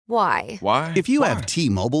Why? Why? If you have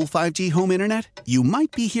T-Mobile 5G home internet, you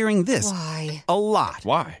might be hearing this Why? a lot.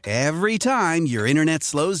 Why? Every time your internet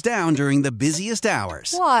slows down during the busiest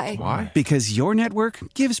hours. Why? Why? Because your network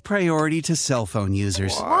gives priority to cell phone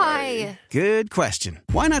users. Why? Good question.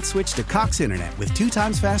 Why not switch to Cox Internet with 2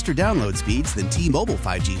 times faster download speeds than T-Mobile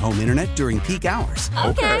 5G home internet during peak hours?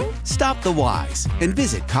 Okay. Stop the whys and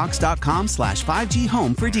visit cox.com/5G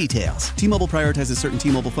home for details. T-Mobile prioritizes certain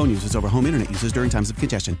T-Mobile phone users over home internet users during times of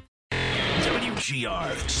congestion.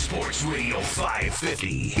 WGR Sports Radio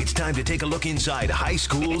 550. It's time to take a look inside high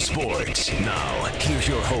school sports. Now, here's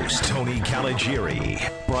your host, Tony Caligiuri.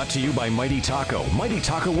 Brought to you by Mighty Taco. Mighty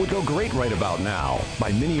Taco would go great right about now.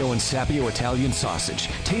 By Mineo and Sapio Italian Sausage.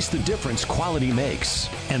 Taste the difference quality makes.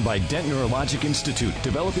 And by Dent Neurologic Institute,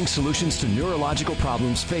 developing solutions to neurological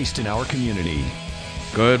problems faced in our community.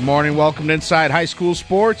 Good morning. Welcome to Inside High School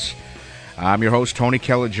Sports. I'm your host, Tony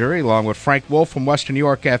Caligiuri, along with Frank Wolf from Western New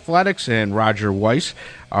York Athletics and Roger Weiss,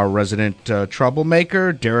 our resident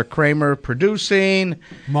troublemaker. Derek Kramer producing.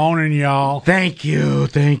 Morning, y'all. Thank you.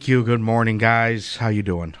 Good morning, guys. How you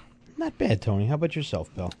doing? Not bad, Tony. How about yourself,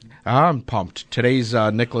 Bill? I'm pumped. Today's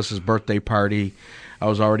Nicholas's birthday party. I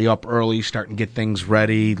was already up early, starting to get things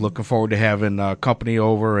ready. Looking forward to having company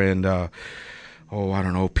over and, I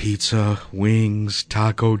don't know, pizza, wings,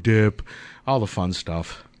 taco dip, all the fun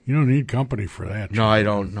stuff. You don't need company for that. No, I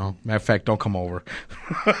don't. No. Matter of fact, don't come over.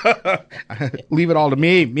 Leave it all to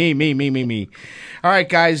me. All right,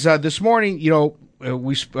 guys. This morning,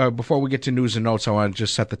 before we get to news and notes, I want to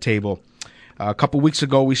just set the table. A couple weeks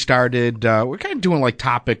ago, we started. We're kind of doing like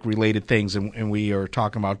topic-related things, and we are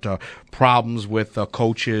talking about problems with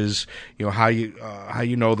coaches. You know how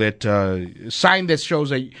you know that sign that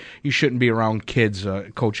shows that you shouldn't be around kids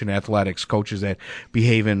coaching athletics, coaches that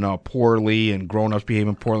behaving poorly and grown-ups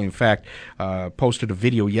behaving poorly. In fact, posted a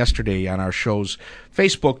video yesterday on our show's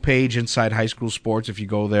Facebook page, Inside High School Sports. If you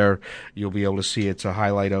go there, you'll be able to see it's a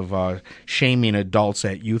highlight of shaming adults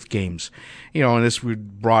at youth games. You know, and this was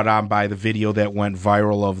brought on by the video that went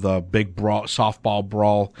viral of the big softball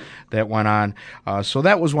brawl that went on. So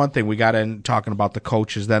that was one thing. We got in talking about the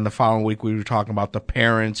coaches. Then the following week we were talking about the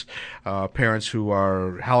parents, parents who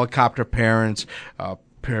are helicopter parents,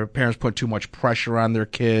 parents put too much pressure on their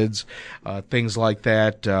kids, things like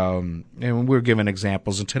that. And we're giving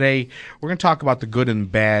examples. And today we're going to talk about the good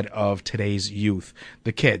and bad of today's youth,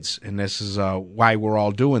 the kids. And this is why we're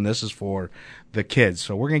all doing this, is for the kids.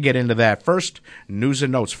 So we're going to get into that. First, news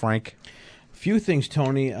and notes, Frank. Few things,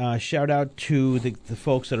 Tony. Shout out to the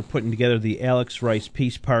folks that are putting together the Alex Rice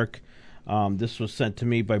Peace Park. This was sent to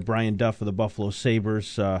me by Brian Duff of the Buffalo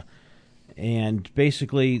Sabres. And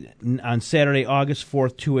basically, on Saturday, August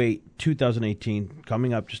 4th, 2018,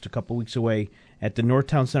 coming up just a couple weeks away, at the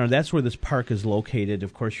Northtown Center, that's where this park is located.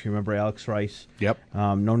 Of course, you remember Alex Rice. Yep.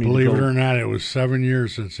 No need Believe to go. it or not, it was 7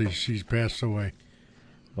 years since he's passed away.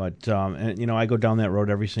 But, I go down that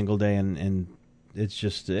road every single day, and it's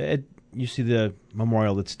just, you see the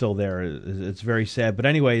memorial that's still there. It's very sad. But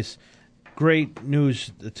anyways, great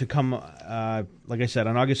news to come. Like I said,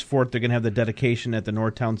 on August 4th, they're going to have the dedication at the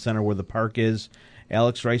Northtown Center where the park is.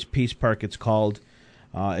 Alex Rice Peace Park, it's called.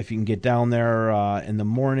 If you can get down there in the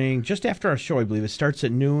morning, just after our show, I believe. It starts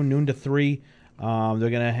at noon to 3. They're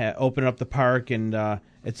going to open up the park, and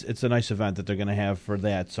it's a nice event that they're going to have for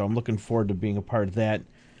that. So I'm looking forward to being a part of that.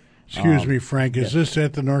 Excuse me, Frank. Is yes. this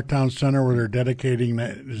at the Northtown Center where they're dedicating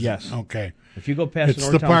that? Yes. Okay. If you go past It's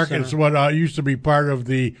the the Northtown park. Center, It's what used to be part of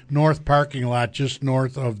the north parking lot, just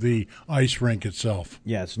north of the ice rink itself.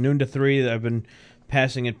 yeah, it's noon to 3. I've been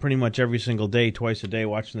passing it pretty much every single day, twice a day,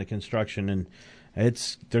 watching the construction, and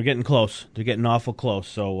they're getting close. They're getting awful close.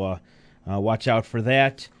 So watch out for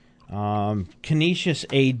that. Canisius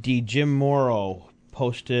AD Jim Morrow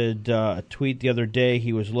posted a tweet the other day.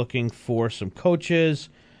 He was looking for some coaches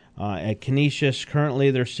at Canisius.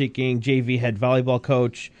 Currently, they're seeking JV head volleyball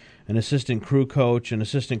coach, an assistant crew coach, an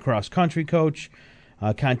assistant cross-country coach.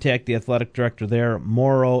 Contact the athletic director there,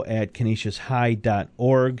 Morrow at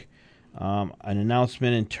canisiushigh.org. An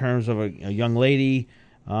announcement in terms of a young lady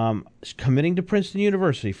committing to Princeton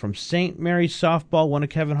University from St. Mary's softball, one of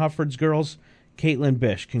Kevin Hufford's girls, Caitlin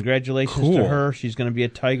Bish. Congratulations to her. She's going to be a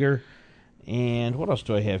Tiger. And what else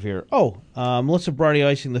do I have here? Melissa Brady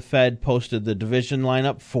Icing the Fed posted the division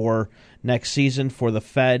lineup for next season for the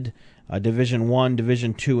Fed. Division 1,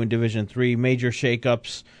 Division 2, and Division 3. Major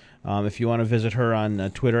shakeups. If you want to visit her on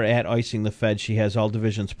Twitter, at Icing the Fed, she has all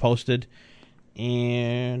divisions posted.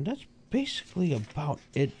 And that's basically about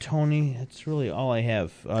it, Tony. That's really all I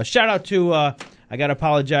have. Shout out to, I got to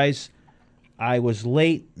apologize. I was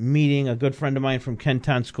late meeting a good friend of mine from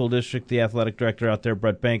Kenton School District, the athletic director out there,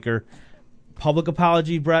 Brett Banker. public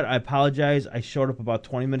apology, Brett. I apologize. I showed up about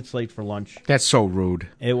 20 minutes late for lunch. That's so rude.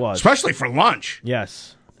 It was. Especially for lunch.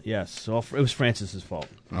 Yes. So it was Francis's fault.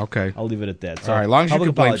 Okay. I'll leave it at that. So, all right, as long as you public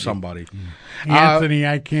can blame apology. somebody. Anthony,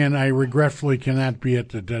 I regretfully cannot be at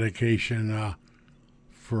the dedication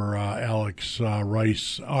for Alex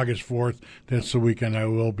Rice, August 4th. That's the weekend I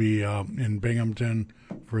will be in Binghamton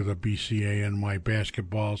for the BCA and my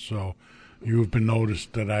basketball. So you've been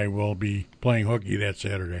noticed that I will be playing hooky that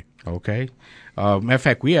Saturday. Okay. Matter of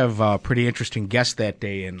fact, we have a pretty interesting guest that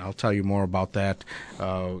day, and I'll tell you more about that.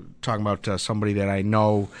 Talking about somebody that I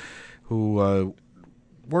know who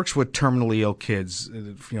works with terminally ill kids,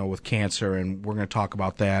 with cancer, and we're going to talk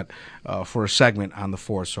about that for a segment on the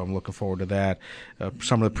 4th, so I'm looking forward to that.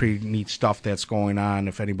 Some of the pretty neat stuff that's going on.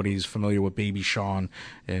 If anybody's familiar with Baby Sean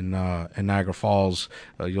in Niagara Falls,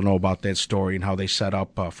 you'll know about that story and how they set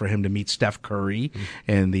up for him to meet Steph Curry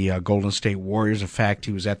and the Golden State Warriors. In fact,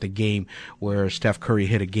 he was at the game where Steph Curry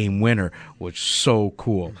hit a game winner, which is so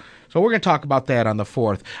cool. So we're going to talk about that on the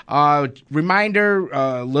 4th.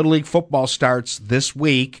 Reminder, Little League football starts this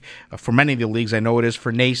week for many of the leagues. I know it is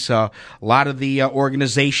for NASA. A lot of the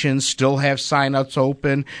organizations still have sign-ups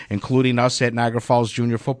open, including us at Niagara Falls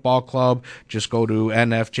Junior Football Club. Just go to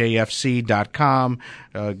nfjfc.com.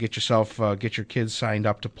 Get your kids signed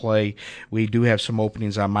up to play. We do have some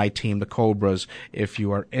openings on my team, the Cobras, if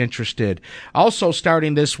you are interested. Also,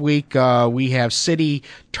 starting this week, we have City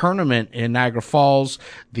Tournament in Niagara Falls.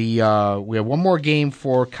 We have one more game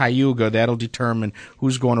for Cayuga. That'll determine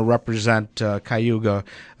who's going to represent Cayuga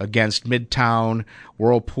against Midtown,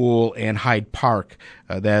 Whirlpool, and Hyde Park.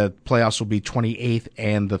 The playoffs will be 28th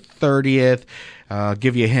and the 30th.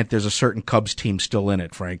 Give you a hint, there's a certain Cubs team still in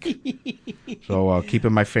it, Frank. So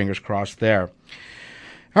keeping my fingers crossed there.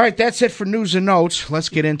 All right, that's it for news and notes. Let's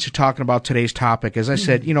get into talking about today's topic. As I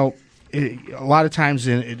said, a lot of times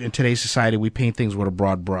in today's society, we paint things with a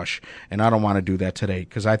broad brush, and I don't want to do that today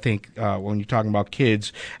because I think when you're talking about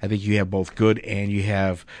kids, I think you have both good and you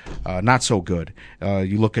have not so good.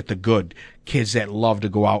 You look at the good. Kids that love to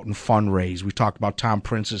go out and fundraise. We talked about Tom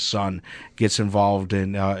Prince's son gets involved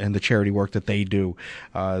in the charity work that they do.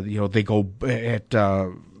 They go at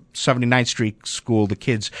 79th Street School. The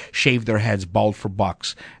kids shave their heads bald for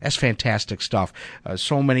bucks. That's fantastic stuff.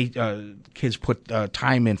 So many kids put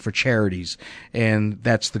time in for charities, and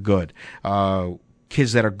that's the good.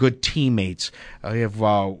 Kids that are good teammates. I have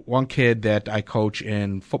one kid that I coach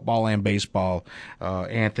in football and baseball,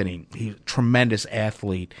 Anthony. He's a tremendous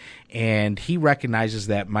athlete, and he recognizes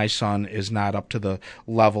that my son is not up to the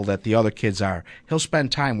level that the other kids are. He'll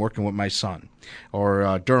spend time working with my son.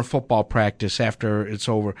 Or during football practice, after it's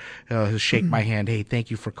over, he'll shake my hand. Hey, thank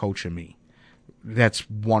you for coaching me. That's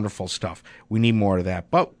wonderful stuff. We need more of that.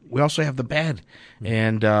 But we also have the bad.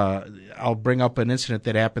 And I'll bring up an incident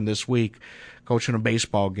that happened this week, coaching a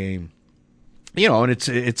baseball game. And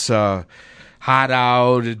it's hot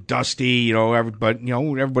out, dusty,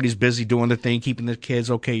 everybody's busy doing their thing, keeping the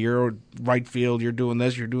kids, okay, you're right field, you're doing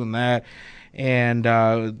this, you're doing that. And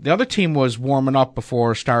the other team was warming up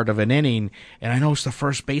before start of an inning, and I noticed the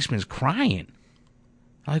first baseman is crying.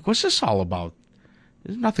 I'm like, what's this all about?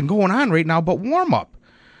 There's nothing going on right now but warm up.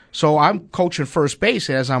 So I'm coaching first base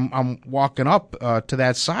as I'm walking up to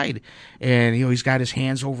that side, and he's got his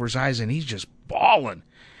hands over his eyes and he's just bawling.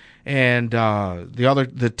 And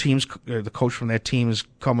the coach from that team is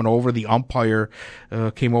coming over. The umpire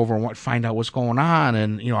came over and wanted to find out what's going on.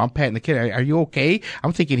 And I'm patting the kid. Are you okay?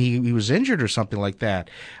 I'm thinking he was injured or something like that.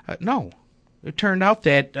 No. It turned out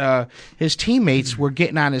that his teammates were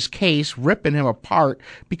getting on his case, ripping him apart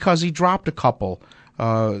because he dropped a couple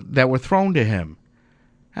that were thrown to him.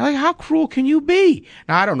 I'm like, how cruel can you be?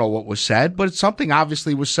 Now, I don't know what was said, but something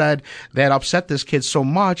obviously was said that upset this kid so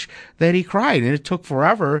much that he cried. And it took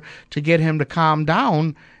forever to get him to calm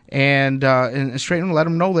down and straighten and let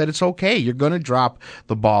him know that it's okay. You're going to drop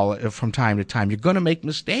the ball from time to time. You're going to make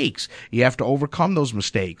mistakes. You have to overcome those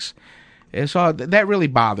mistakes. And so that really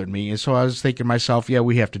bothered me. And so I was thinking to myself, yeah,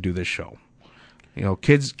 we have to do this show.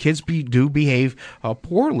 Kids do behave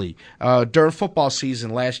poorly. During football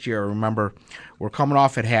season last year, I remember we're coming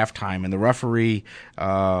off at halftime, and the referee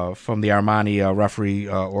from the Armani referee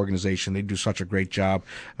organization, they do such a great job,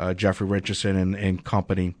 Jeffrey Richardson and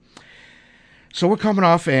company. So we're coming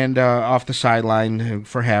off and off the sideline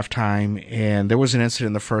for halftime, and there was an incident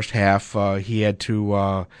in the first half. He had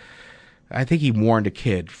to, I think he warned a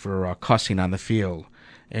kid for cussing on the field.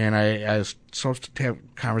 And I was supposed to have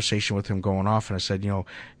a conversation with him going off, and I said, do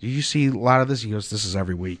you see a lot of this? He goes, this is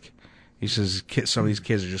every week. He says, some of these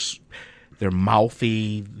kids are they're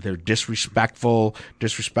mouthy, they're disrespectful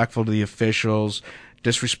to the officials,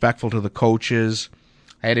 disrespectful to the coaches.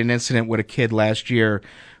 I had an incident with a kid last year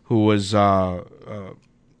who was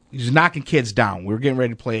he's knocking kids down. We were getting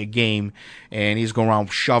ready to play a game, and he's going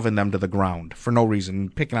around shoving them to the ground for no reason,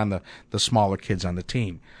 picking on the smaller kids on the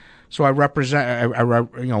team. So I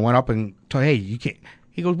went up and told, hey, you can't.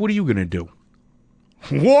 He goes, what are you going to do?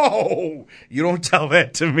 Whoa! You don't tell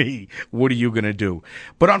that to me. What are you going to do?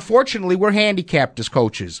 But unfortunately, we're handicapped as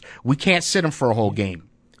coaches. We can't sit them for a whole game.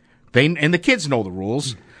 And the kids know the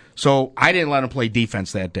rules. So I didn't let them play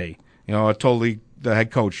defense that day. I told the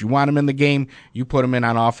head coach, you want him in the game, you put him in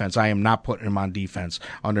on offense. I am not putting him on defense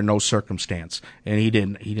under no circumstance. And he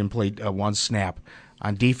didn't play one snap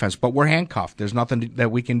on defense. But we're handcuffed. There's nothing that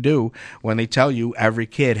we can do when they tell you every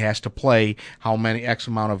kid has to play how many X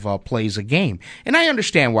amount of plays a game. And I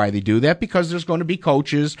understand why they do that, because there's going to be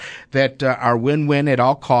coaches that are win-win at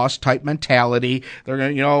all costs type mentality. They're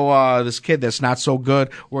going to, this kid that's not so good,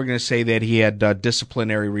 we're going to say that he had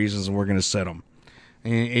disciplinary reasons and we're going to sit him.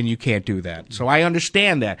 And you can't do that. So I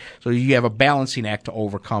understand that. So you have a balancing act to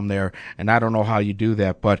overcome there, and I don't know how you do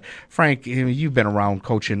that. But, Frank, you've been around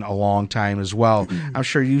coaching a long time as well. I'm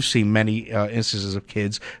sure you've seen many instances of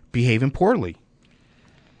kids behaving poorly.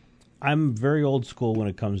 I'm very old school when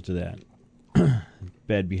it comes to that.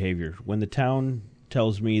 Bad behavior. When the town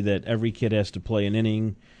tells me that every kid has to play an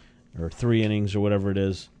inning or 3 innings or whatever it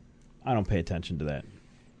is, I don't pay attention to that.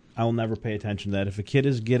 I will never pay attention to that. If a kid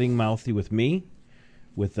is getting mouthy with me,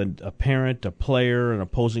 with a parent, a player, an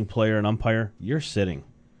opposing player, an umpire, you're sitting.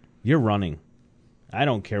 You're running. I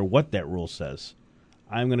don't care what that rule says.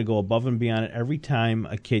 I'm going to go above and beyond it every time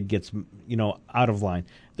a kid gets, out of line.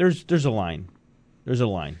 There's a line. There's a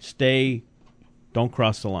line. Stay. Don't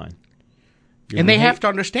cross the line. And they have to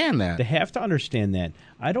understand that. They have to understand that.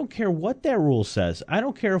 I don't care what that rule says. I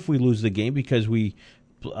don't care if we lose the game because we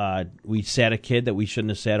sat a kid that we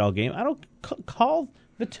shouldn't have sat all game. I don't call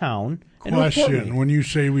the town. Question: when you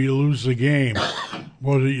say we lose the game,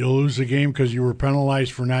 was it you lose the game because you were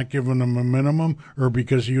penalized for not giving him a minimum, or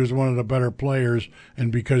because he was one of the better players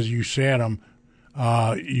and because you sat him,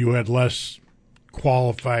 you had less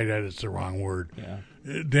qualified? That's the wrong word. Yeah,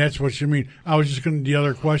 that's what you mean. I was just going to the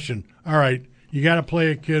other question. All right, you got to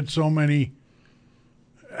play a kid so many.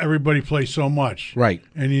 Everybody plays so much, right?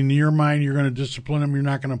 And in your mind, you're going to discipline him. You're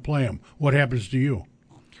not going to play him. What happens to you?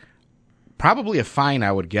 Probably a fine,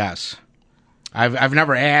 I would guess. I've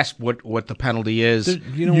never asked what the penalty is.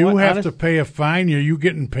 You have to pay a fine. Are you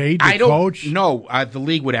getting paid to coach? No, the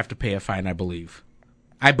league would have to pay a fine, I believe.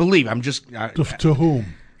 I'm just to whom?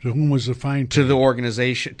 To whom was the fine? To the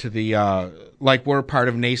organization. To the like we're part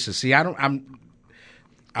of NASA. See, I'm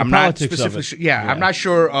not specifically. Yeah, I'm not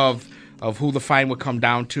sure of who the fine would come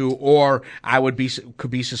down to, or I could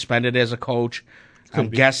be suspended as a coach. I'm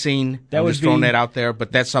guessing. I'm just throwing that out there,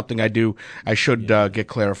 but that's something I should get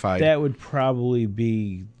clarified. That would probably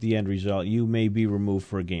be the end result. You may be removed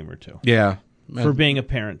for a game or two. Yeah. For being a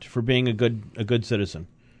parent, for being a good citizen.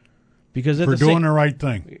 Because for doing the right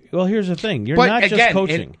thing. Well, here's the thing. You're not just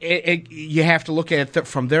coaching. You have to look at it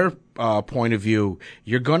from their point of view.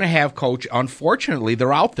 You're going to have coach. Unfortunately,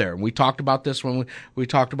 they're out there. And we talked about this when we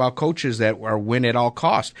talked about coaches that are win at all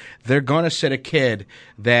costs. They're going to sit a kid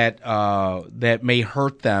that may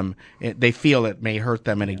hurt them. They feel it may hurt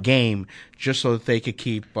them in a game just so that they could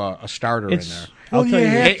keep a starter in there. Well,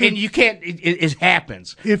 and you can't. It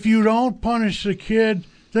happens. If you don't punish the kid,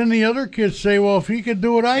 then the other kids say, well, if he could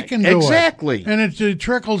do it, I can do it. Exactly. And it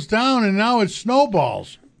trickles down, and now it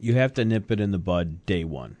snowballs. You have to nip it in the bud day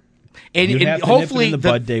one. And hopefully, nip it in the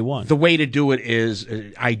bud day one. The way to do it is,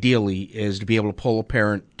 ideally, is to be able to pull a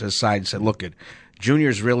parent to the side and say, look,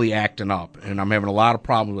 Junior's really acting up, and I'm having a lot of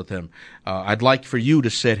problems with him. I'd like for you to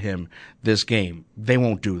sit him this game. They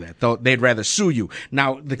won't do that. They'd rather sue you.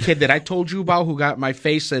 Now, the kid that I told you about who got my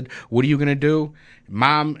face said, what are you going to do?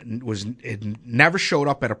 Mom never showed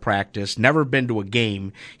up at a practice, never been to a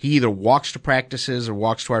game. He either walks to practices or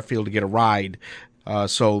walks to our field to get a ride.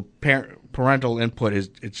 So parental input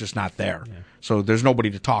it's just not there. Yeah. So there's nobody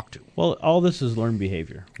to talk to. Well, all this is learned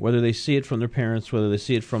behavior. Whether they see it from their parents, whether they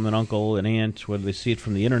see it from an uncle, an aunt, whether they see it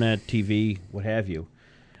from the internet, TV, what have you.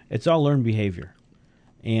 It's all learned behavior.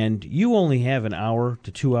 And you only have an hour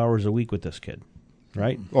to 2 hours a week with this kid,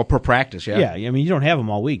 right? Well, per practice, yeah. Yeah, I mean, you don't have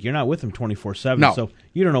him all week. You're not with him 24/7. No. So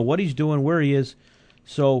you don't know what he's doing, where he is.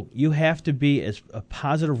 So you have to be as a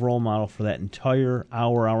positive role model for that entire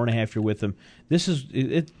hour and a half you're with him. This is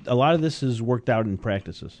a lot of this is worked out in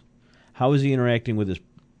practices. How is he interacting with his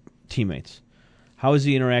teammates? How is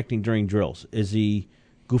he interacting during drills? Is he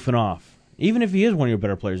goofing off? Even if he is one of your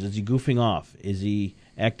better players, is he goofing off? Is he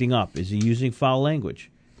acting up? Is he using foul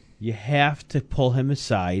language? You have to pull him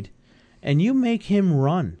aside, and you make him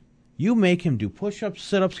run. You make him do push-ups,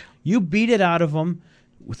 sit-ups. You beat it out of him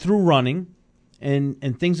through running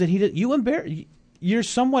and things that he did. You're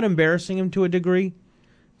somewhat embarrassing him to a degree,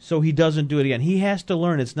 so he doesn't do it again. He has to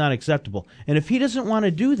learn it's not acceptable. And if he doesn't want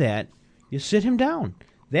to do that, you sit him down.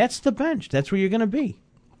 That's the bench. That's where you're going to be.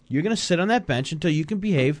 You're going to sit on that bench until you can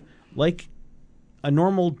behave like a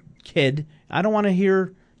normal kid. I don't want to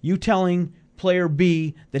hear you telling player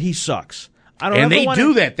B that he sucks. And they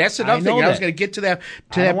do that. That's another thing. I was going to get to that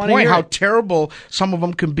point. How terrible some of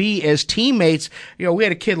them can be as teammates. You know, we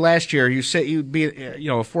had a kid last year. You said you'd be,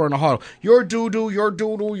 if we're in a huddle, you're doo-doo, you're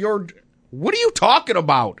doo-doo, you're. What are you talking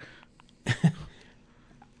about?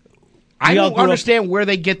 I don't understand where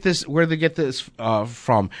they get this.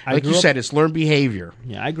 From. Like you said, it's learned behavior.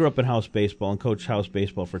 Yeah, I grew up in house baseball and coached house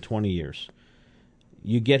baseball for 20 years.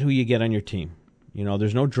 You get who you get on your team.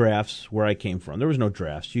 There's no drafts where I came from. There was no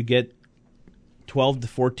drafts. You get 12 to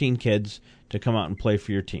 14 kids to come out and play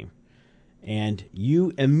for your team. And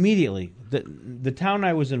you immediately, the town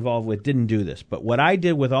I was involved with didn't do this, but what I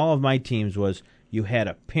did with all of my teams was you had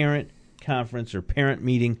a parent conference or parent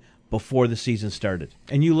meeting before the season started,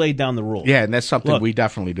 and you laid down the rules. Yeah, and that's something we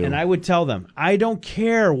definitely do. And I would tell them, I don't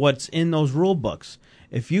care what's in those rule books.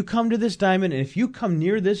 If you come to this diamond, and if you come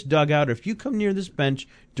near this dugout, or if you come near this bench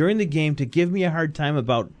during the game to give me a hard time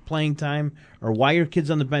about playing time or why your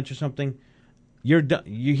kid's on the bench or something, you're done.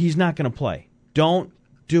 He's not going to play. Don't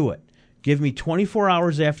do it. Give me 24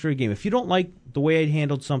 hours after a game. If you don't like the way I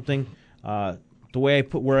handled something, the way I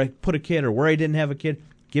put a kid or where I didn't have a kid,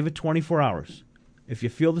 give it 24 hours. If you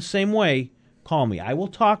feel the same way, call me. I will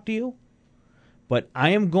talk to you. But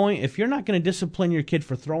if you're not going to discipline your kid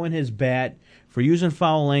for throwing his bat, for using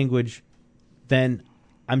foul language, then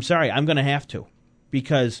I'm sorry, I'm going to have to.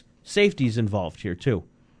 Because safety's involved here too.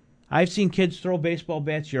 I've seen kids throw baseball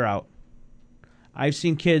bats, you're out. I've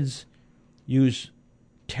seen kids use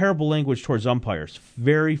terrible language towards umpires,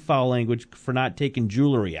 very foul language for not taking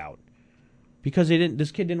jewelry out. Because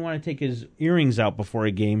this kid didn't want to take his earrings out before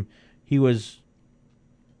a game. He was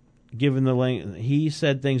given he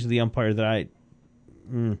said things to the umpire that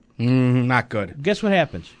not good. Guess what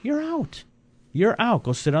happens? You're out. You're out.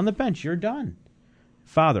 Go sit on the bench. You're done.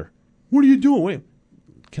 Father, what are you doing? Wait,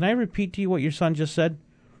 can I repeat to you what your son just said?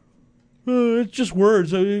 It's just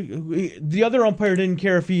words. The other umpire didn't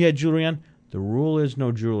care if he had jewelry on. The rule is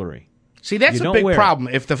no jewelry. See, that's a big problem.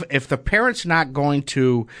 If the parent's not going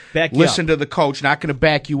to listen to the coach, not going to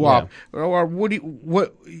back you up, or where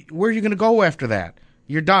are you going to go after that?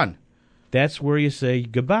 You're done. That's where you say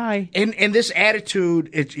goodbye. And this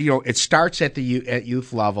attitude, it starts at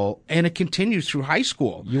youth level and it continues through high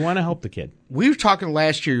school. You want to help the kid. We were talking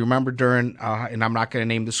last year. You remember during, and I'm not going to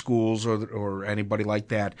name the schools or anybody like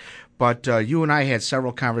that, but you and I had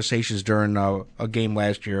several conversations during a game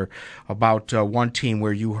last year about one team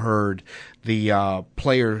where you heard the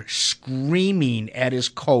player screaming at his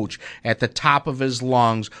coach at the top of his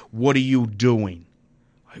lungs, "What are you doing?"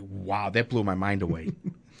 Like, wow, that blew my mind away.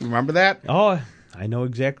 Remember that? Oh, I know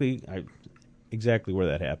exactly where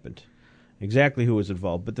that happened. Exactly who was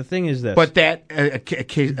involved. But the thing is this. But that a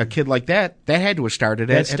kid like that had to have started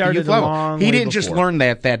at the youth level. He didn't just learn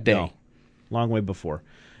that day. No, long way before.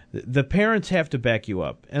 The parents have to back you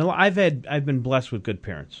up. And I've been blessed with good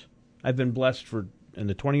parents. I've been blessed in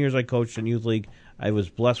the 20 years I coached in youth league, I was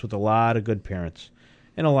blessed with a lot of good parents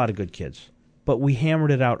and a lot of good kids. But we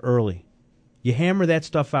hammered it out early. You hammer that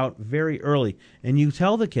stuff out very early, and you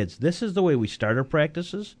tell the kids, this is the way we start our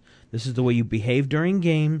practices. This is the way you behave during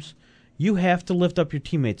games. You have to lift up your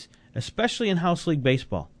teammates, especially in house league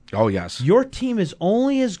baseball. Oh, yes. Your team is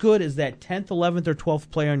only as good as that 10th, 11th, or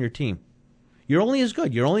 12th player on your team. You're only as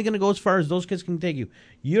good. You're only going to go as far as those kids can take you.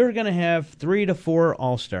 You're going to have 3 to 4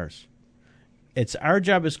 all-stars. It's our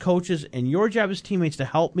job as coaches and your job as teammates to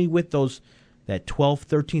help me with that 12th,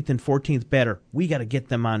 13th, and 14th batter. We got to get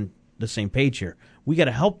them on the same page here. We got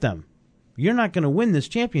to help them. You're not going to win this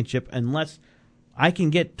championship unless I can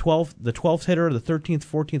get the 12th hitter or the 13th,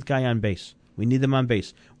 14th guy on base. We need them on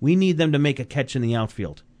base. We need them to make a catch in the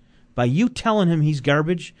outfield. By you telling him he's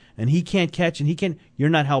garbage and he can't catch you're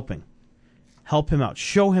not helping. Help him out.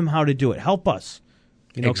 Show him how to do it. Help us.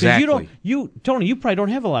 Exactly. Tony, you probably don't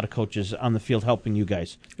have a lot of coaches on the field helping you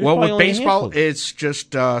guys. Well, with baseball, it's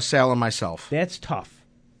just Sal and myself. That's tough.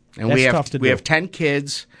 And we have 10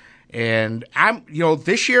 kids. And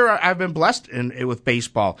this year I've been blessed with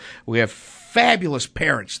baseball. We have fabulous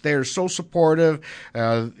parents. They're so supportive.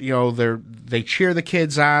 They cheer the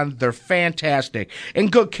kids on. They're fantastic and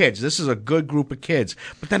good kids. This is a good group of kids.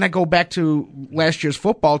 But then I go back to last year's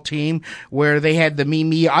football team where they had the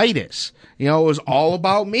me-itis. It was all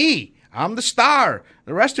about me. I'm the star.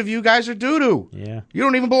 The rest of you guys are doo-doo. Yeah. You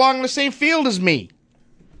don't even belong in the same field as me.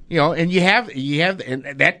 And you have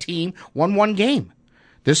and that team won one game.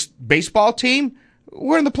 This baseball team,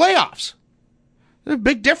 we're in the playoffs. There's a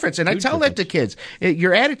big difference, and I tell that to kids.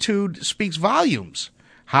 Your attitude speaks volumes.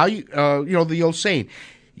 How you, the old saying,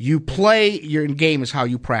 you play your game is how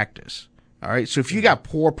you practice. All right, so if you got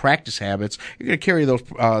poor practice habits, you're going to carry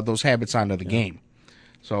those habits onto the game.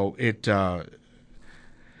 So it's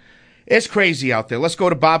crazy out there. Let's go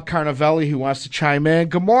to Bob Carnavelli, who wants to chime in.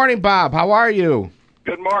 Good morning, Bob. How are you?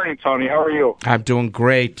 Good morning, Tony. How are you? I'm doing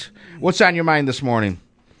great. What's on your mind this morning?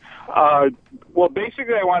 Well,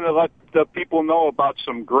 basically, I wanted to let the people know about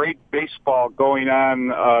some great baseball going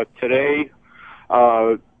on today.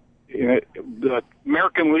 The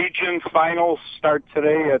American Legion finals start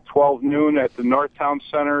today at 12 noon at the Northtown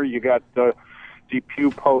Center. You got the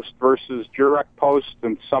Depew Post versus Jurek Post,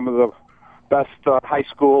 and some of the best high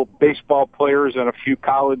school baseball players and a few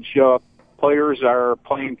college players are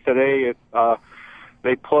playing today.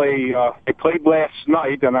 They played last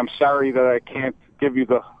night, and I'm sorry that I can't give you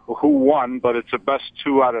the who won, but it's a best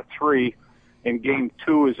 2 out of 3, and game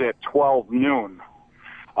 2 is at 12 noon.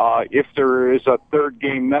 If there is a third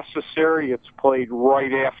game necessary, it's played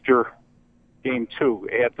right after game 2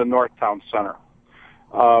 at the Northtown Center.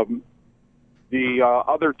 The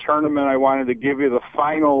other tournament I wanted to give you, the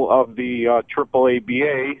final of the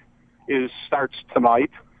AAABA, starts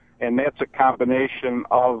tonight, and that's a combination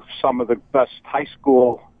of some of the best high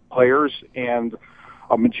school players and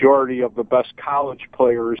a majority of the best college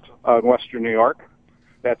players in Western New York.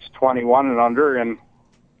 That's 21 and under, and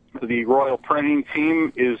the Royal Printing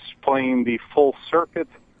team is playing the full circuit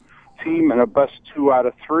team in a best 2 out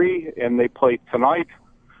of 3, and they play tonight.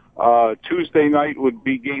 Tuesday night would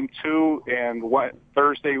be game 2, and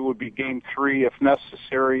Thursday would be game 3 if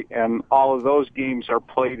necessary, and all of those games are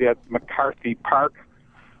played at McCarthy Park,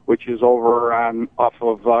 which is over off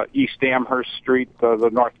of East Amherst Street, the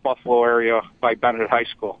North Buffalo area by Bennett High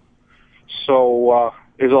School. So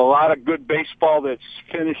there's a lot of good baseball that's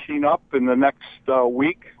finishing up in the next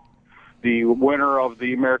week. The winner of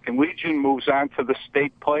the American Legion moves on to the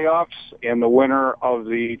state playoffs, and the winner of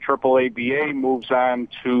the AAABA moves on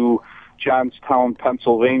to Johnstown,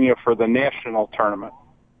 Pennsylvania for the national tournament.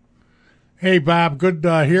 Hey, Bob, good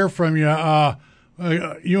to hear from you.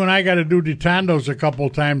 You and I got to do Ditando's a couple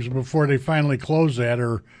times before they finally close that,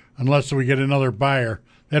 or unless we get another buyer.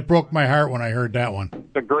 That broke my heart when I heard that one.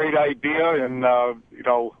 It's a great idea, and I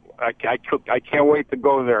can't wait to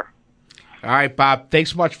go there. All right, Bob, thanks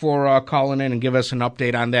so much for calling in and give us an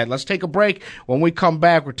update on that. Let's take a break. When we come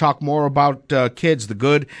back, we'll talk more about kids, the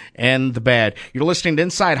good and the bad. You're listening to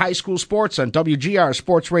Inside High School Sports on WGR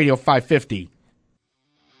Sports Radio 550.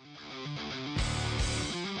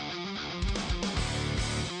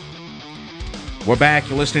 We're back.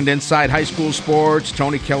 You're listening to Inside High School Sports.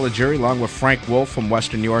 Tony Caligiuri along with Frank Wolf from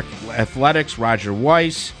Western New York Athletics, Roger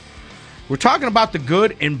Weiss. We're talking about the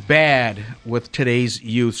good and bad with today's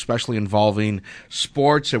youth, especially involving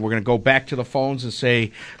sports. And we're going to go back to the phones and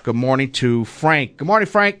say good morning to Frank. Good morning,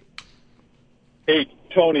 Frank. Hey,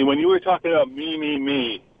 Tony, when you were talking about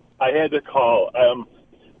me, I had to call.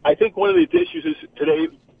 I think one of the issues is today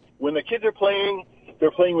when the kids are playing,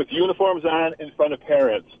 they're playing with uniforms on in front of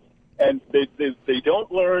parents. And they don't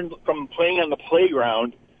learn from playing on the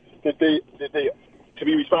playground that they to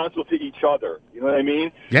be responsible to each other. You know what I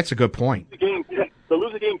mean? That's a good point. They'll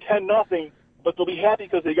lose the game 10-0, but they'll be happy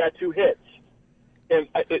because they got 2 hits. And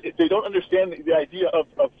they don't understand the idea of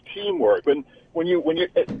teamwork. When's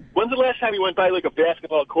the last time you went by like a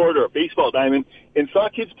basketball court or a baseball diamond and saw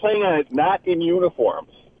kids playing on it not in uniforms?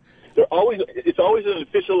 It's always an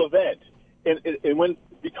official event. And when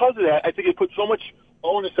because of that, I think it puts so much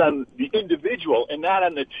onus on the individual and not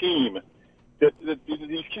on the team. That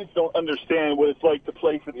these kids don't understand what it's like to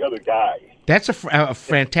play for the other guy. That's a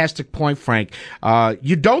fantastic point, Frank.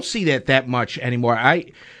 You don't see that much anymore.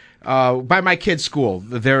 By my kids' school,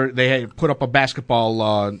 they had put up a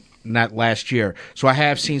basketball net last year, so I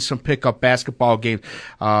have seen some pickup basketball games.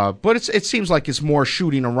 But it seems like it's more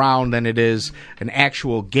shooting around than it is an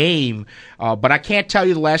actual game. But I can't tell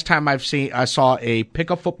you the last time I saw a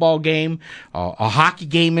pickup football game, a hockey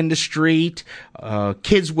game in the street,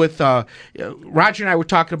 kids with Roger and I were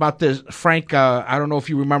talking about this. Frank, I don't know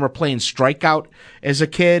if you remember playing Strikeout as a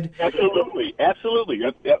kid. Absolutely.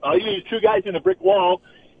 All you need is 2 guys in a brick wall,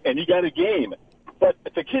 and you got a game. But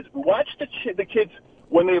the kids, watch the kids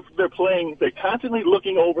when they're playing. They're constantly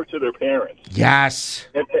looking over to their parents. Yes.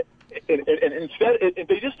 And instead,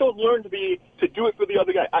 they just don't learn to do it for the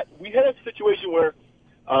other guy. We had a situation where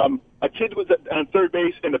a kid was on third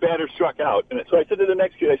base and the batter struck out. And so I said to the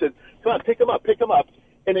next kid, I said, come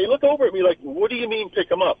And they look over at me like, what do you mean pick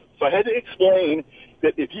him up? So I had to explain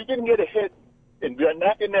that if you didn't get a hit and you're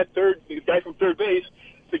not getting that guy from third base,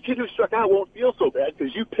 the kid who struck out won't feel so bad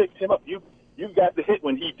because you picked him up. You got the hit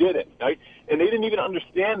when he didn't, right? And they didn't even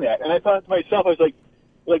understand that. And I thought to myself, I was like,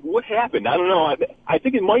 what happened? I don't know. I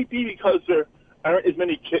think it might be because there aren't as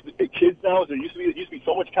many kids now as there used to be. There used to be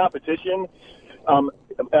so much competition. On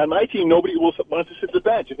my team, nobody wants to sit the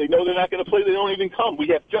bench. If they know they're not going to play, they don't even come. We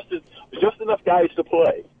have just enough guys to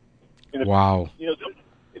play. And wow.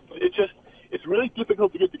 It's really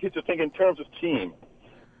difficult to get the kids to think in terms of team.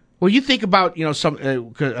 Well, you think about, some,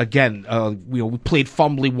 again, we played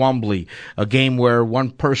Fumbly Wumbly, a game where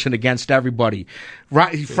one person against everybody.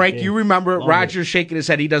 Frank, you remember? Roger's shaking his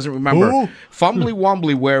head. He doesn't remember. Ooh. Fumbly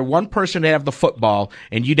Wumbly, where one person would have the football,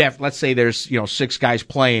 and you'd have, let's say there's, 6 guys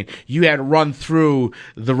playing. You had to run through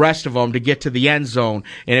the rest of them to get to the end zone.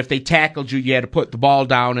 And if they tackled you, you had to put the ball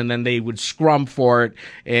down, and then they would scrum for it.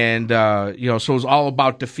 And, so it was all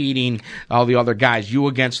about defeating all the other guys, you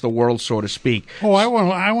against the world, so to speak. Oh,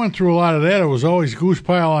 I went through a lot of that. It was always goose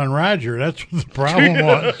pile on Roger. That's what the problem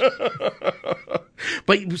was.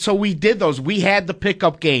 But so we did those. We had the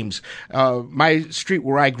pickup games. My street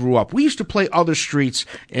where I grew up, we used to play other streets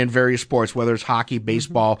in various sports, whether it's hockey,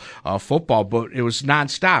 baseball, football, but it was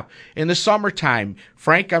nonstop. In the summertime,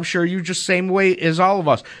 Frank, I'm sure you just same way as all of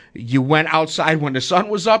us. You went outside when the sun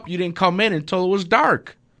was up. You didn't come in until it was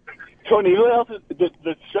dark. Tony, you know what else is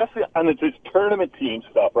the stress on this tournament team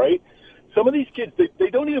stuff, right? Some of these kids, they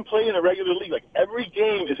don't even play in a regular league. Like, every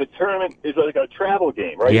game is a tournament, is like a travel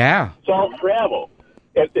game, right? Yeah. It's all travel.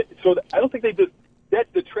 So I don't think they do that.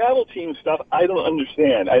 The travel team stuff, I don't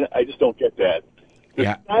understand. I just don't get that.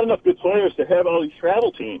 There's not enough good players to have all these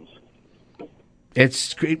travel teams.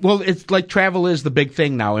 It's like travel is the big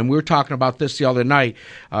thing now, and we were talking about this the other night.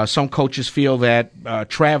 Some coaches feel that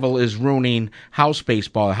travel is ruining house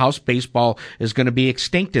baseball. House baseball is going to be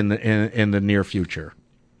extinct in the near future.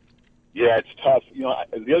 Yeah, it's tough.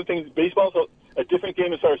 The other thing is baseball's a different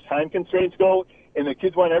game as far as time constraints go, and the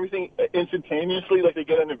kids want everything instantaneously, like they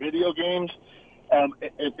get on the video games.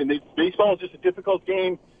 Baseball is just a difficult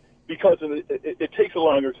game because it takes a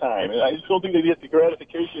longer time, and I just don't think they get the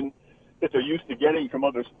gratification that they're used to getting from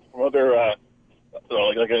other like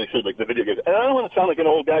I said, like the video games. And I don't want to sound like an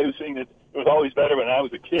old guy who's saying that it was always better when I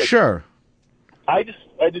was a kid. Sure. I just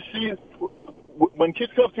see when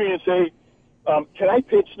kids come up to me and say, can I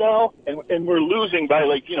pitch now? And we're losing by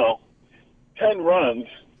 10 runs.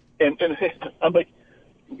 And I'm like,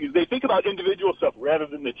 they think about individual stuff rather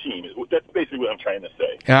than the team. That's basically what I'm trying to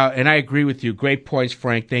say. And I agree with you. Great points,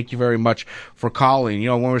 Frank. Thank you very much for calling.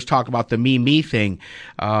 When we were talking about the me thing,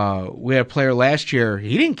 we had a player last year.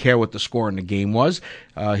 He didn't care what the score in the game was.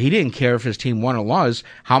 He didn't care if his team won or lost.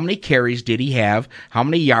 How many carries did he have? How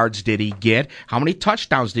many yards did he get? How many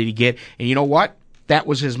touchdowns did he get? And you know what? That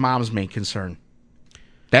was his mom's main concern.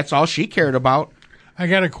 That's all she cared about. I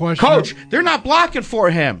got a question. Coach, they're not blocking for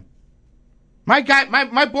him.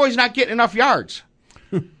 My boy's not getting enough yards.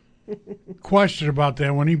 Question about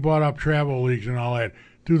that. When he brought up travel leagues and all that,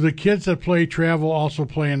 do the kids that play travel also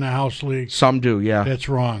play in the house league? Some do, yeah. That's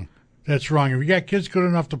wrong. That's wrong. If you got kids good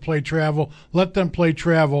enough to play travel, let them play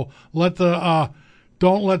travel.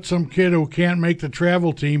 Don't let some kid who can't make the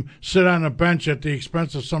travel team sit on a bench at the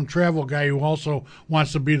expense of some travel guy who also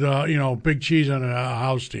wants to be the big cheese on a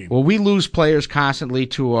house team. Well, we lose players constantly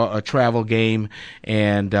to a travel game,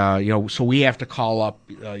 and so we have to call up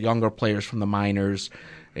younger players from the minors.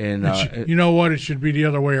 And you know what? It should be the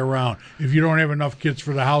other way around. If you don't have enough kids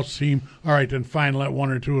for the house team, all right, then fine, let one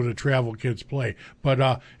or two of the travel kids play.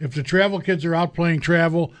 But if the travel kids are out playing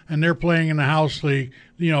travel and they're playing in the house league,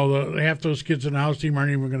 half those kids in the house team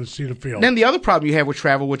aren't even going to see the field. Then the other problem you have with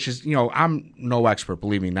travel, which is, I'm no expert,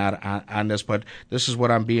 believe me, not on this, but this is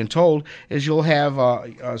what I'm being told, is you'll have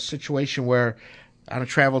a situation where on a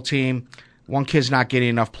travel team, one kid's not getting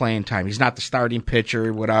enough playing time. He's not the starting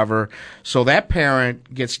pitcher, whatever. So that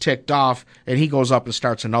parent gets ticked off, and he goes up and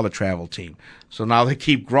starts another travel team. So now they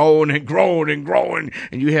keep growing and growing and growing,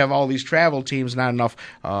 and you have all these travel teams, not enough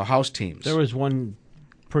house teams. There was one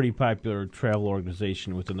pretty popular travel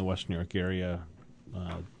organization within the West New York area,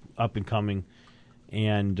 up and coming,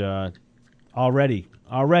 and already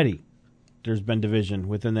there's been division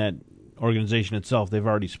within that organization itself. They've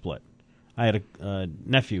already split. I had a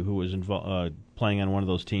nephew who was playing on one of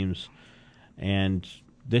those teams, and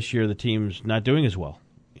this year the team's not doing as well.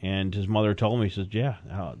 And his mother told me, he says,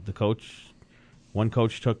 one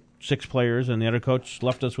coach took 6 players, and the other coach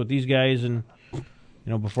left us with these guys, and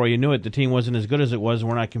before you knew it, the team wasn't as good as it was.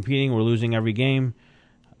 We're not competing. We're losing every game.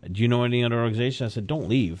 Do you know any other organization? I said, don't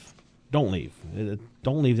leave. don't leave.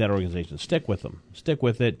 Don't leave that organization. Stick with them. Stick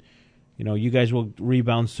with it. You guys will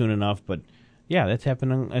rebound soon enough. But yeah, that's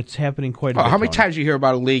happening. It's happening quite a bit. How many times you hear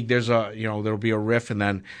about a league? There's there'll be a riff, and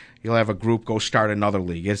then you'll have a group go start another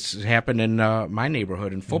league. It's happened in my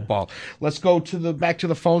neighborhood in football. Yeah. Let's go back to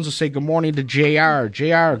the phones and say good morning to JR.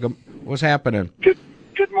 JR, what's happening? Good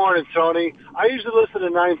morning, Tony. I usually listen to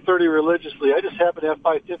 930 religiously. I just happen to have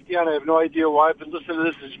 550 on. I have no idea why. I've been listening to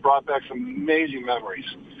this. It's brought back some amazing memories.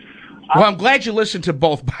 Well, I'm glad you listened to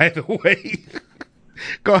both, by the way.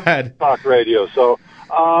 Go ahead. Talk radio. So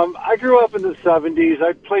I grew up in the 70s.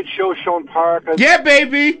 I played Shoshone Park. Yeah,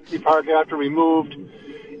 baby. Park after we moved.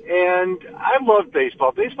 And I loved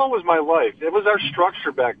baseball. Baseball was my life. It was our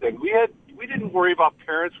structure back then. We didn't worry about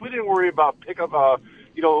parents. We didn't worry about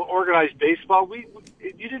organized baseball.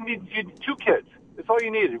 You didn't need 2 kids. That's all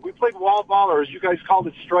you needed. We played wall ball, or as you guys called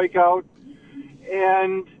it, strikeout.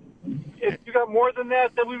 And if you got more than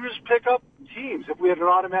that, then we would just pick up teams. If we had an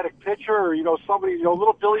automatic pitcher or, somebody,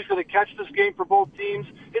 little Billy's going to catch this game for both teams,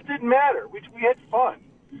 it didn't matter. We had fun.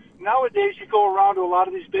 Nowadays, you go around to a lot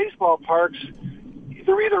of these baseball parks,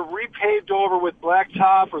 they're either repaved over with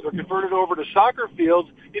blacktop or they're converted over to soccer fields.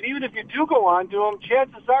 And even if you do go on to them,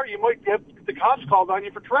 chances are you might have the cops called on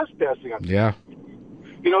you for trespassing on you. Yeah.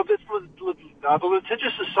 This was the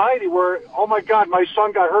litigious society where, oh my God, my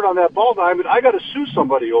son got hurt on that ball diamond. I got to sue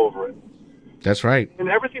somebody over it. That's right. And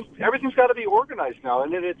everything's got to be organized now,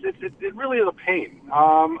 and it really is a pain.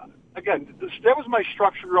 Again, that was my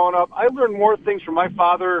structure growing up. I learned more things from my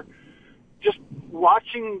father just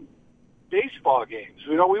watching baseball games.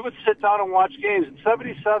 We would sit down and watch games. In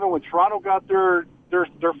 '77, when Toronto got their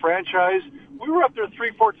franchise, we were up there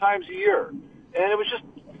 3-4 times a year, and it was just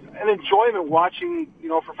an enjoyment watching,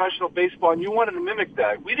 professional baseball, and you wanted to mimic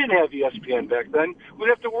that. We didn't have ESPN back then. We'd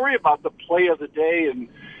have to worry about the play of the day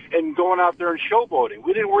and going out there and showboating.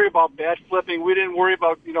 We didn't worry about bat flipping. We didn't worry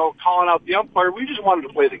about, calling out the umpire. We just wanted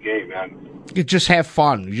to play the game, man. You just have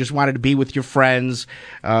fun. You just wanted to be with your friends.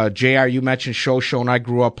 JR, you mentioned Shoshone. I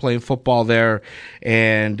grew up playing football there.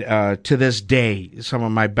 And to this day, some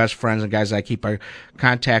of my best friends and guys I keep in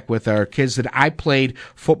contact with are kids that I played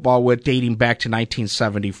football with dating back to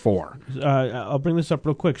 1974. I'll bring this up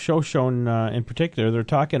real quick. Shoshone in particular, they're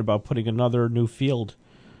talking about putting another new field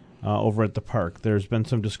over at the park. There's been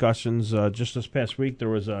some discussions. Just this past week, there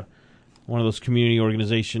was one of those community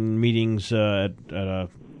organization meetings at a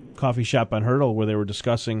coffee shop on Hurdle where they were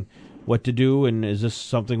discussing what to do, and is this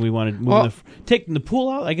something we want to move? Taking the pool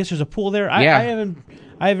out? I guess there's a pool there. Yeah.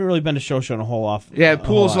 I haven't really been to Shoshone a whole lot. Yeah, the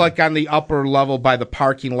pool's like on the upper level by the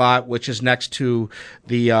parking lot, which is next to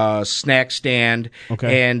the snack stand.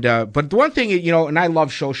 Okay. And but the one thing, and I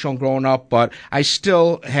love Shoshone growing up, but I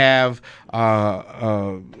still have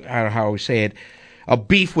I don't know how we say it, a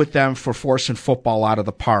beef with them for forcing football out of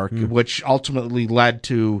the park, which ultimately led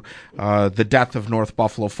to the death of North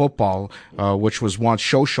Buffalo football, which was once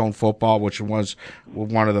Shoshone football, which was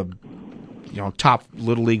one of the top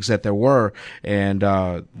little leagues that there were, and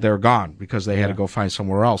they're gone because they had to go find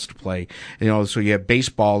somewhere else to play. So you have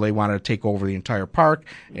baseball. They wanted to take over the entire park,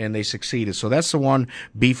 and they succeeded. So that's the one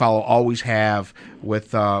beef I'll always have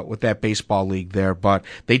with that baseball league there. But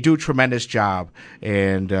they do a tremendous job,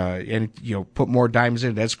 and put more diamonds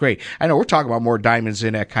in. That's great. I know we're talking about more diamonds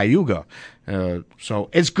in at Cayuga. So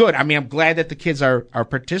it's good. I mean, I'm glad that the kids are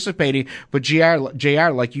participating, but JR,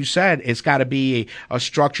 like you said, it's got to be a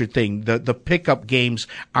structured thing. The pickup games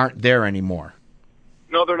aren't there anymore.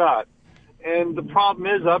 No, they're not. And the problem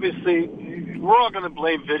is, obviously, we're all going to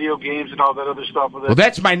blame video games and all that other stuff with it. Well,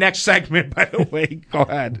 that's my next segment, by the way. Go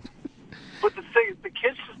ahead. But the thing, the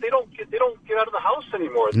kids, they don't get out of the house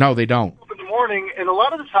anymore. No, they don't. In the morning, and a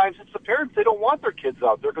lot of the times, it's the parents. They don't want their kids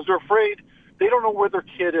out there because they're afraid they don't know where their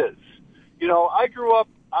kid is. I grew up,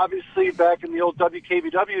 obviously, back in the old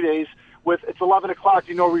WKBW days with it's 11 o'clock,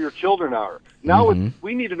 you know where your children are. Now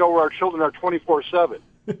we need to know where our children are 24/7.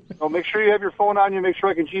 So make sure you have your phone on you. Make sure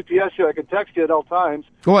I can GPS you. I can text you at all times.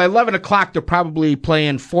 Well, at 11 o'clock, they're probably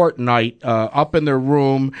playing Fortnite up in their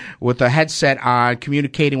room with a headset on,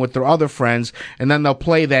 communicating with their other friends, and then they'll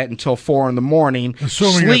play that until 4 in the morning.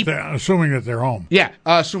 Assuming that they're home. Yeah,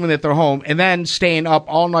 assuming that they're home, and then staying up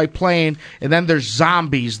all night playing, and then there's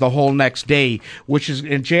zombies the whole next day, which is,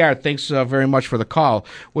 and JR, thanks very much for the call,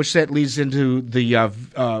 which that leads into the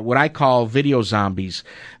what I call video zombies.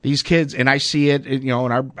 These kids, and I see it, in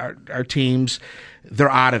our teams, they're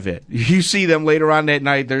out of it. You see them later on that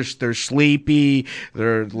night, they're sleepy,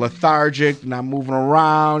 they're lethargic, not moving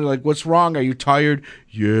around. Like, what's wrong? Are you tired?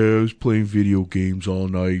 Yeah, I was playing video games all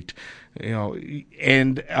night.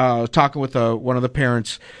 And talking with one of the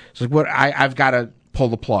parents, it's like, what? I've got to pull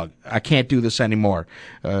the plug. I can't do this anymore.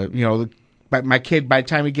 But my kid, by the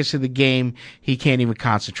time he gets to the game, he can't even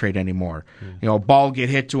concentrate anymore. A ball get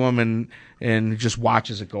hit to him and just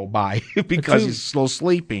watches it go by because he's slow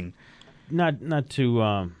sleeping. Not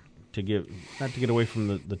to get away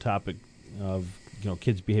from the topic of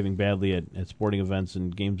kids behaving badly at sporting events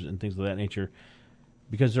and games and things of that nature,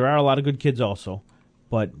 because there are a lot of good kids also,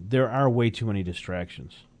 but there are way too many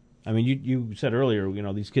distractions. I mean, you said earlier,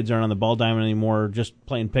 these kids aren't on the ball diamond anymore, just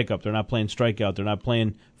playing pickup. They're not playing strikeout. They're not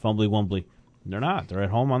playing fumbly wumbly. They're not. They're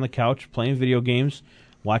at home on the couch playing video games,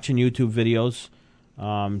 watching YouTube videos,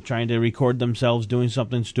 trying to record themselves doing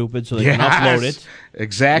something stupid so they can upload it.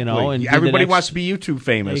 Exactly. And everybody wants to be YouTube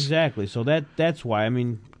famous. Exactly. So that's why. I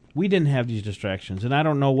mean, we didn't have these distractions, and I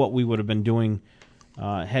don't know what we would have been doing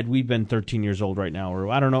had we been 13 years old right now, or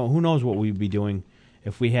I don't know. Who knows what we'd be doing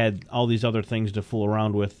if we had all these other things to fool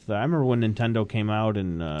around with. I remember when Nintendo came out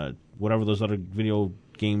and whatever those other video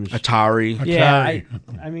games. Atari. Yeah,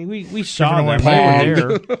 I mean, we saw them. They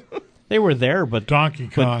were there. They were there, but Donkey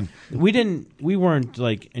Kong. But we weren't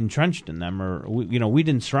like entrenched in them, or we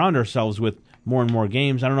didn't surround ourselves with more and more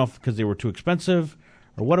games. I don't know if because they were too expensive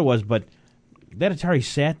or what it was, but that Atari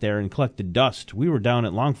sat there and collected dust. We were down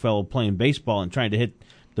at Longfellow playing baseball and trying to hit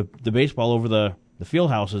the baseball over the field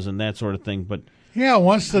houses and that sort of thing, but. Yeah,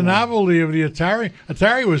 once the novelty of the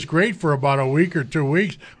Atari was great for about a week or 2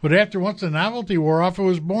 weeks, but once the novelty wore off, it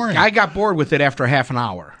was boring. I got bored with it after half an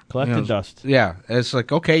hour. Collected dust. Yeah, it's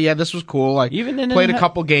like, okay, yeah, this was cool. I played a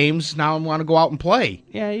couple games. Now I want to go out and play.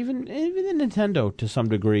 Yeah, even the Nintendo to some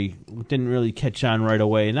degree didn't really catch on right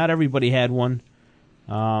away. Not everybody had one.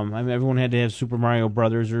 I mean, everyone had to have Super Mario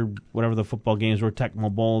Brothers or whatever the football games were,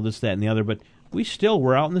 Tecmo Bowl, this, that, and the other. But we still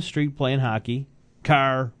were out in the street playing hockey.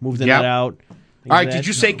 Car, moved the net out. All right, did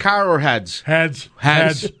you say car or heads? Heads.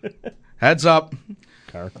 Heads up.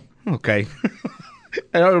 Car. Okay.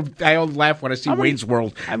 I don't laugh when I see Wayne's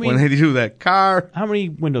World when they do that. Car. How many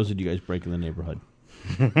windows did you guys break in the neighborhood?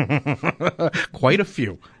 Quite a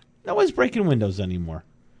few. No one's breaking windows anymore.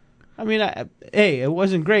 I mean, hey, it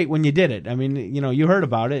wasn't great when you did it. I mean, you heard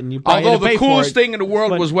about it, and you probably had to pay the coolest for it, thing in the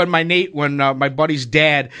world was when my buddy's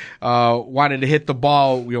dad wanted to hit the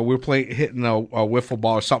ball. We were hitting a wiffle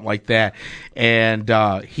ball or something like that,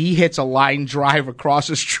 and he hits a line drive across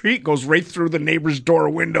the street, goes right through the neighbor's door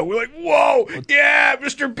window. We're like, whoa, yeah,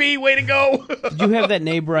 Mr. B, way to go. Did you have that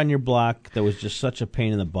neighbor on your block that was just such a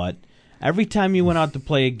pain in the butt? Every time you went out to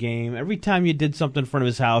play a game, every time you did something in front of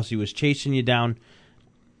his house, he was chasing you down.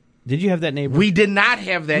 Did you have that neighbor? We did not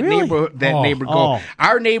have that really? neighbor go.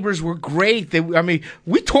 Our neighbors were great.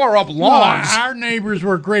 We tore up lawns. No, our neighbors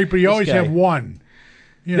were great, but you always have one.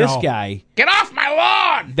 This guy, get off my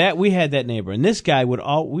lawn! We had that neighbor, and this guy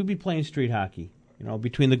we'd be playing street hockey.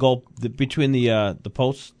 Between the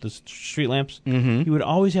posts, the street lamps. Mm-hmm. He would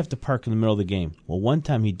always have to park in the middle of the game. Well, one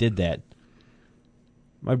time he did that.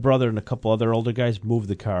 My brother and a couple other older guys moved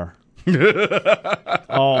the car.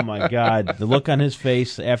 Oh my God, the look on his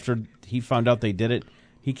face after he found out they did it.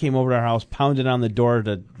 He came over to our house, pounded on the door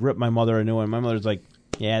to rip my mother a new one. My mother's like,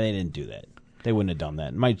 yeah, they didn't do that. They wouldn't have done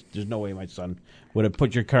that. There's no way my son would have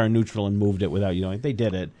put your car in neutral and moved it without you knowing. They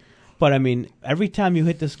did it. But I mean, every time you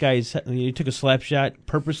hit this guy's, you took a slap shot,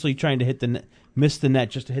 purposely trying to hit the net, miss the net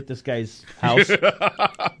just to hit this guy's house.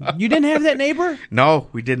 You didn't have that neighbor? No,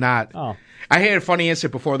 we did not. Oh. I had a funny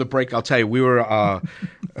incident before the break. I'll tell you. We were,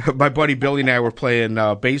 my buddy Billy and I were playing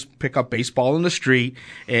pickup baseball in the street,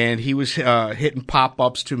 and he was hitting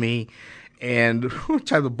pop-ups to me. And one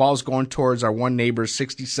time the ball's going towards our one neighbor's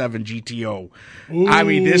 67 GTO. Ooh. I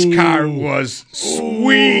mean, this car was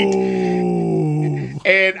sweet. Ooh.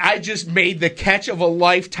 And I just made the catch of a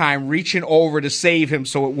lifetime reaching over to save him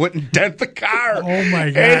so it wouldn't dent the car. Oh, my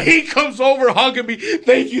God. And he comes over hugging me.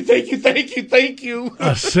 Thank you, thank you, thank you, thank you.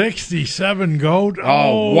 A 67 Goat?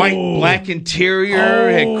 Oh, white, black interior,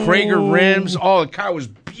 had Krager rims. Oh, the car was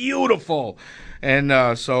beautiful.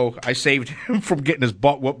 And so I saved him from getting his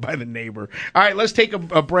butt whooped by the neighbor. All right, let's take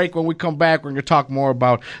a break. When we come back, we're going to talk more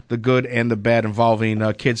about the good and the bad involving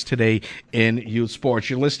kids today in youth sports.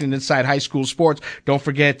 You're listening Inside High School Sports. Don't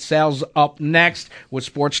forget, Sal's up next with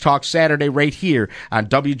Sports Talk Saturday right here on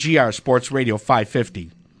WGR Sports Radio 550.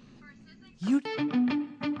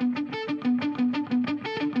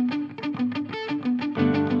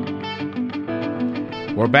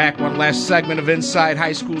 We're back. One last segment of Inside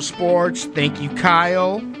High School Sports. Thank you,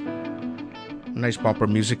 Kyle. Nice bumper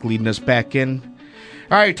music leading us back in.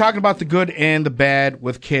 All right, talking about the good and the bad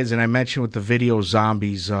with kids, and I mentioned with the video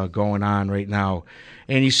zombies going on right now,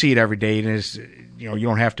 and you see it every day. And it's, you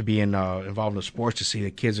don't have to be involved in sports to see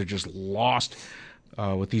that kids are just lost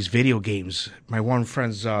with these video games. My one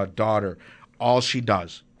friend's daughter all she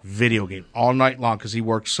does. Video game all night long because he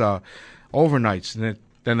works overnights, and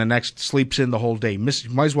then the next sleeps in the whole day.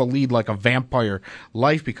 Might as well lead like a vampire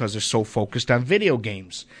life because they're so focused on video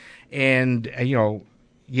games. And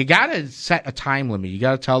you gotta set a time limit. You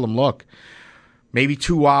gotta tell them, look, maybe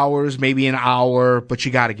 2 hours, maybe an hour, but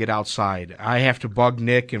you gotta get outside. I have to bug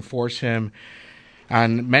Nick and force him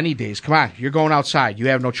on many days. Come on, you're going outside. You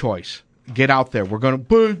have no choice. Get out there. We're gonna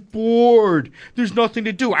be bored. There's nothing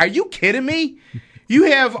to do. Are you kidding me? You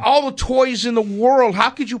have all the toys in the world.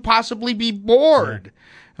 How could you possibly be bored?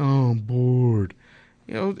 Oh, I'm bored.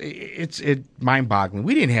 It's mind-boggling.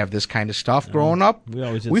 We didn't have this kind of stuff growing up. We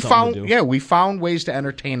always had something to do. Yeah, we found ways to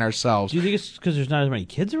entertain ourselves. Do you think it's because there's not as many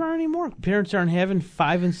kids around anymore? Parents aren't having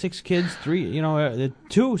 5 and 6 kids. 3,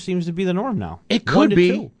 2 seems to be the norm now. It could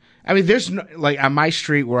be. 2. I mean, there's on my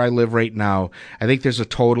street where I live right now, I think there's a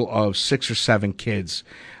total of 6 or 7 kids.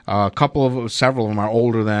 Several of them are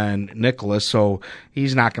older than Nicholas, so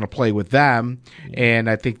he's not going to play with them. And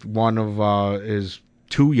I think one is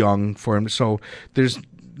too young for him, so there's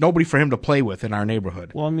nobody for him to play with in our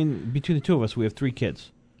neighborhood. Well, I mean, between the two of us, we have 3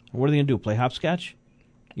 kids. What are they going to do? Play hopscotch?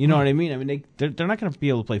 You know what I mean? I mean, they're not going to be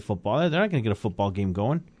able to play football. They're not going to get a football game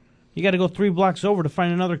going. You got to go 3 blocks over to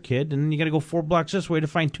find another kid, and then you got to go 4 blocks this way to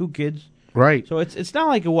find 2 kids. Right. So it's not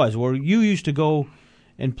like it was where you used to go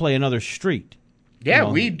and play another street.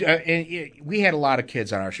 Yeah, we had a lot of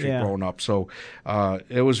kids on our street growing up, so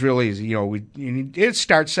it was really easy. It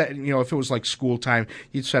starts if it was like school time,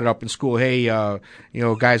 you'd set it up in school. Hey,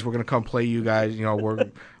 guys, we're gonna come play you guys.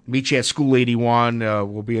 We're meet you at School 81.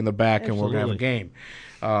 We'll be in the back and we're gonna have a game.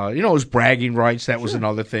 It was bragging rights. That was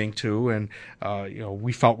another thing too, and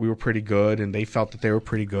we felt we were pretty good, and they felt that they were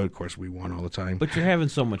pretty good. Of course, we won all the time. But you're having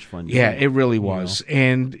so much fun. Yeah, it really was,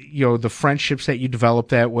 and the friendships that you develop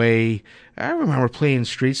that way. I remember playing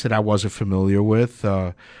streets that I wasn't familiar with,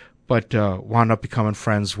 but wound up becoming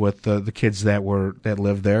friends with the kids that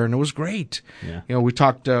lived there, and it was great. Yeah. We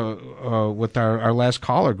talked with our last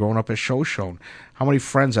caller growing up at Shoshone. How many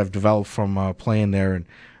friends I've developed from playing there, and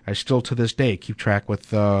I still to this day keep track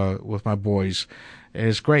with my boys. And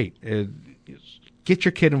it's great. Get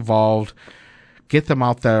your kid involved. Get them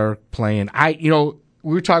out there playing. We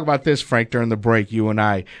were talking about this, Frank, during the break. You and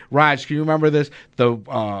I, Raj, can you remember this?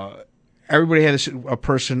 Everybody had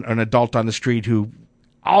an adult on the street who,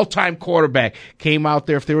 all-time quarterback, came out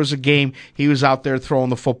there. If there was a game, he was out there throwing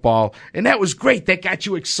the football, and that was great. That got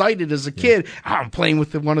you excited as a kid. I'm playing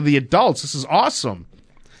with one of the adults. This is awesome.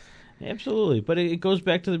 Absolutely, but it goes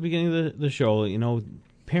back to the beginning of the show.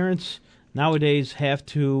 Parents nowadays have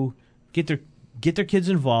to get their kids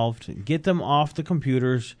involved, get them off the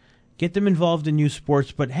computers, get them involved in youth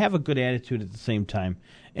sports, but have a good attitude at the same time,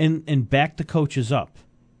 and back the coaches up.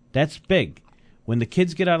 That's big. When the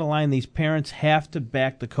kids get out of line, these parents have to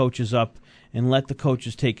back the coaches up and let the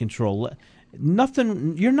coaches take control.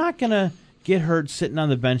 You're not going to get hurt sitting on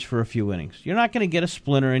the bench for a few innings. You're not going to get a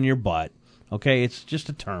splinter in your butt. Okay, it's just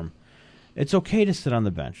a term. It's okay to sit on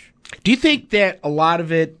the bench. Do you think that a lot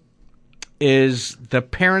of it is the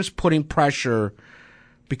parents putting pressure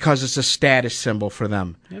because it's a status symbol for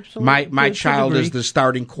them? Absolutely. My child is the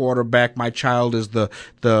starting quarterback. My child is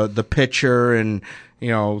the pitcher, and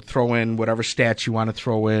throw in whatever stats you want to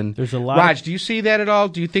throw in. There's a lot. Raj, do you see that at all?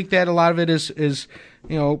 Do you think that a lot of it is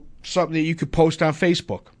something that you could post on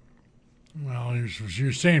Facebook? Well,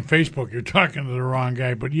 you're saying Facebook. You're talking to the wrong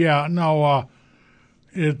guy. But yeah, no,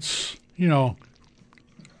 it's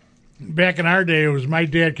back in our day, it was my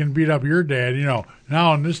dad can beat up your dad.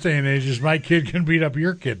 Now in this day and age, it's my kid can beat up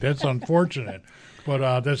your kid. That's unfortunate. But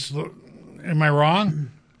am I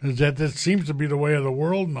wrong? That seems to be the way of the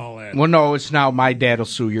world and all that. Well, no, it's now my dad will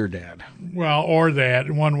sue your dad. Well, or that,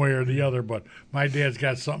 one way or the other. But my dad's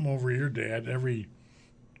got something over your dad every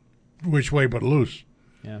which way but loose.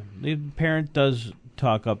 Yeah, the parent does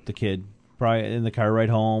talk up the kid probably in the car ride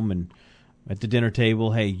home and at the dinner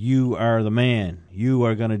table. Hey, you are the man. You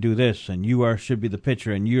are going to do this, and you should be the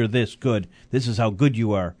pitcher, and you're this good. This is how good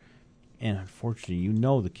you are. And unfortunately,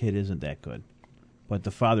 the kid isn't that good. But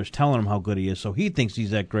the father's telling him how good he is, so he thinks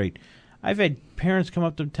he's that great. I've had parents come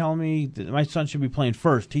up to tell me that my son should be playing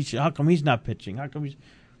first. How come he's not pitching? How come he's...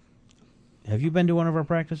 Have you been to one of our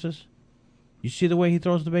practices? You see the way he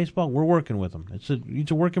throws the baseball? We're working with him. It's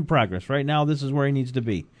a work in progress. Right now, this is where he needs to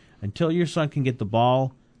be. Until your son can get the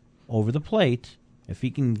ball over the plate, if he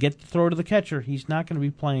can get the throw to the catcher, he's not going to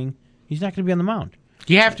be playing. He's not going to be on the mound.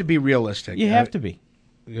 You have to be realistic. You have to be.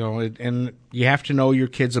 And you have to know your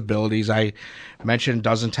kid's abilities. I mentioned a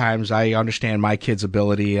dozen times I understand my kid's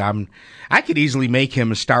ability. I could easily make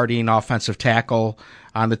him a starting offensive tackle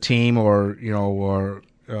on the team, or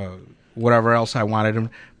whatever else I wanted him,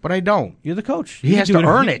 but I don't. You're the coach. He has to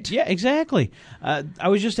earn it. Yeah, exactly. I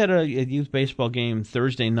was just at a youth baseball game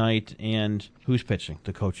Thursday night, and who's pitching?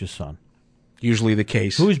 The coach's son. Usually the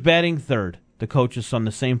case. Who's batting third? The coach's son,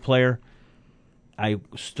 the same player. I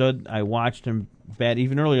watched him bat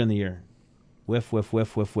even earlier in the year. Whiff, whiff,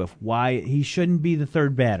 whiff, whiff, whiff. Why? He shouldn't be the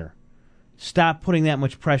third batter. Stop putting that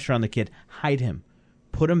much pressure on the kid. Hide him.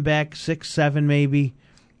 Put him back 6, 7 maybe.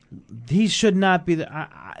 He should not be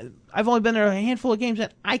I've only been there a handful of games,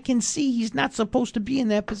 and I can see he's not supposed to be in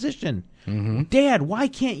that position. Mm-hmm. Dad, why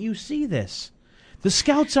can't you see this? The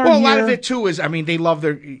scouts are here. Well, a lot of it, too, is, they love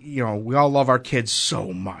we all love our kids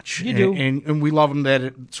so much. You do. And we love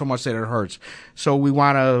them so much that it hurts. So we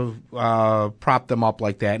want to prop them up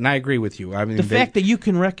like that. And I agree with you. The fact that you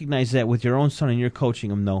can recognize that with your own son and you're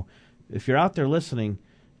coaching him, though, if you're out there listening,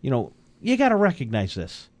 you got to recognize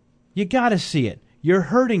this. You got to see it. You're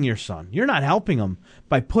hurting your son. You're not helping him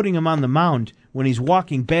by putting him on the mound when he's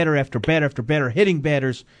walking batter after batter after batter, hitting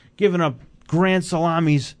batters, giving up grand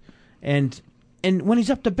salamis, and when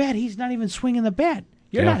he's up to bat, he's not even swinging the bat.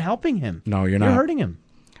 You're not helping him. No, you're not. You're hurting him.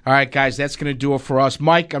 All right, guys, that's going to do it for us.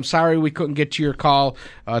 Mike, I'm sorry we couldn't get to your call.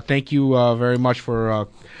 Thank you very much for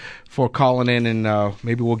calling in, and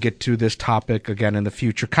maybe we'll get to this topic again in the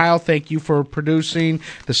future. Kyle, thank you for producing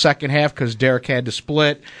the second half because Derek had to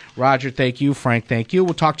split. Roger, thank you. Frank, thank you.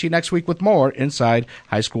 We'll talk to you next week with more Inside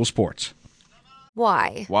High School Sports.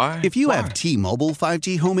 Why? If you have T-Mobile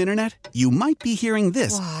 5G home internet, you might be hearing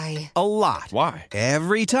this a lot. Why?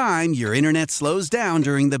 Every time your internet slows down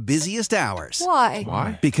during the busiest hours.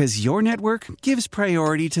 Why? Because your network gives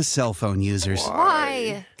priority to cell phone users.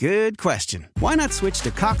 Why? Good question. Why not switch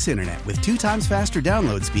to Cox Internet with 2 times faster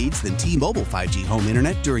download speeds than T-Mobile 5G home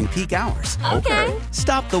internet during peak hours? Okay.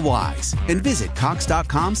 Stop the whys and visit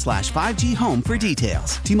Cox.com/5G home for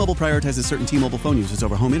details. T-Mobile prioritizes certain T-Mobile phone users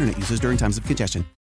over home internet users during times of congestion.